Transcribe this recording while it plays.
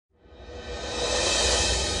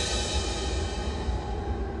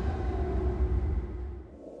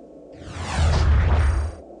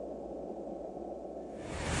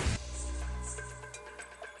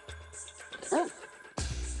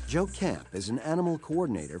Joe Camp is an animal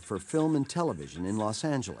coordinator for film and television in Los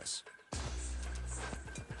Angeles.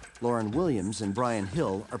 Lauren Williams and Brian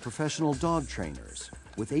Hill are professional dog trainers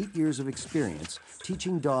with 8 years of experience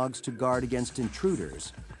teaching dogs to guard against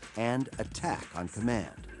intruders and attack on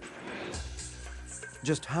command.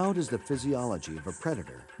 Just how does the physiology of a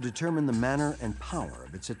predator determine the manner and power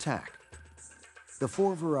of its attack? The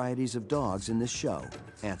 4 varieties of dogs in this show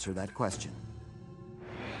answer that question.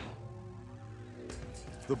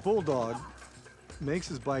 The bulldog makes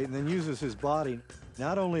his bite and then uses his body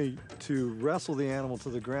not only to wrestle the animal to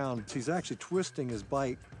the ground, he's actually twisting his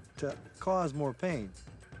bite to cause more pain.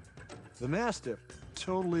 The Mastiff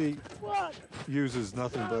totally uses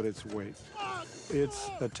nothing but its weight. Its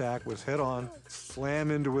attack was head on, slam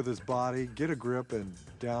into with his body, get a grip, and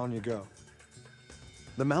down you go.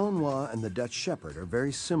 The Malinois and the Dutch Shepherd are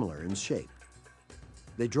very similar in shape.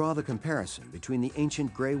 They draw the comparison between the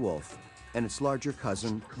ancient gray wolf and its larger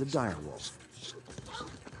cousin, the dire wolf.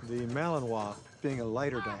 The Malinois, being a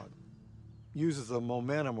lighter dog, uses the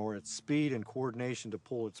momentum or its speed and coordination to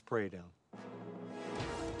pull its prey down.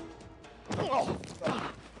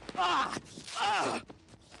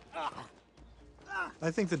 I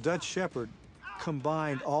think the Dutch Shepherd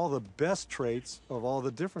combined all the best traits of all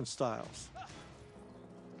the different styles.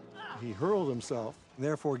 He hurled himself,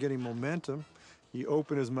 therefore getting momentum. He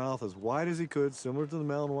opened his mouth as wide as he could, similar to the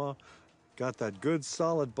Malinois, got that good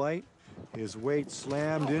solid bite. His weight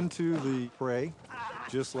slammed into the prey,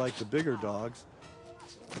 just like the bigger dogs.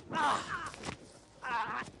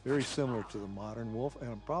 Very similar to the modern wolf,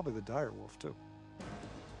 and probably the dire wolf, too.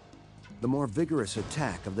 The more vigorous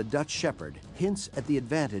attack of the Dutch Shepherd hints at the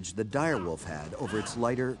advantage the dire wolf had over its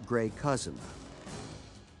lighter gray cousin.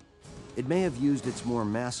 It may have used its more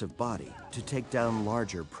massive body to take down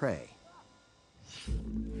larger prey.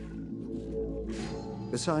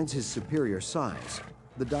 Besides his superior size,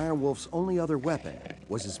 the dire wolf's only other weapon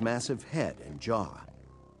was his massive head and jaw.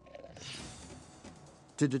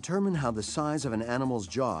 To determine how the size of an animal's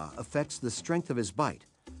jaw affects the strength of his bite,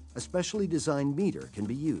 a specially designed meter can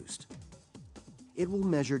be used. It will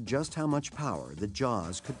measure just how much power the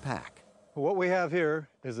jaws could pack. What we have here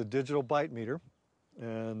is a digital bite meter,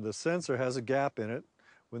 and the sensor has a gap in it.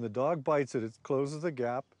 When the dog bites it, it closes the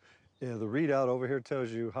gap. The readout over here tells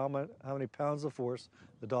you how many pounds of force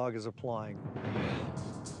the dog is applying.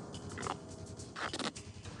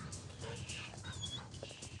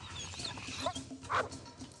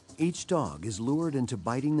 Each dog is lured into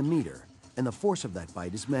biting the meter, and the force of that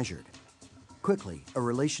bite is measured. Quickly, a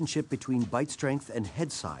relationship between bite strength and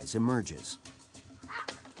head size emerges.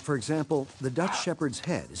 For example, the Dutch Shepherd's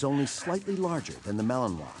head is only slightly larger than the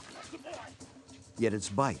Malinois, yet its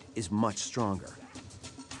bite is much stronger.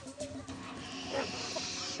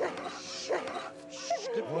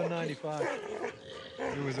 195.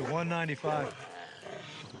 It was a 195.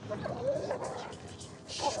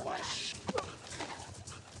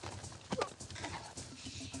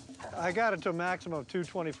 I got it to a maximum of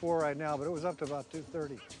 224 right now, but it was up to about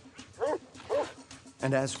 230.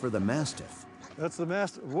 And as for the Mastiff, that's the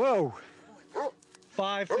Mastiff. Whoa!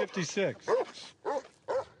 556.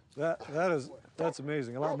 That's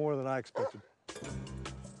amazing. A lot more than I expected.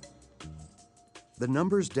 The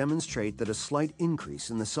numbers demonstrate that a slight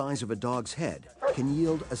increase in the size of a dog's head can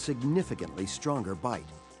yield a significantly stronger bite.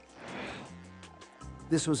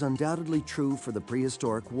 This was undoubtedly true for the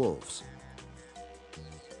prehistoric wolves.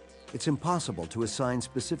 It's impossible to assign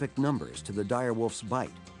specific numbers to the dire wolf's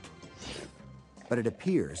bite, but it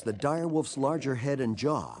appears the dire wolf's larger head and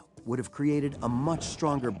jaw would have created a much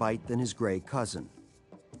stronger bite than his gray cousin.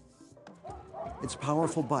 Its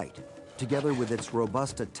powerful bite, together with its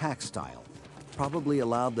robust attack style, probably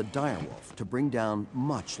allowed the dire wolf to bring down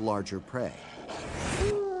much larger prey.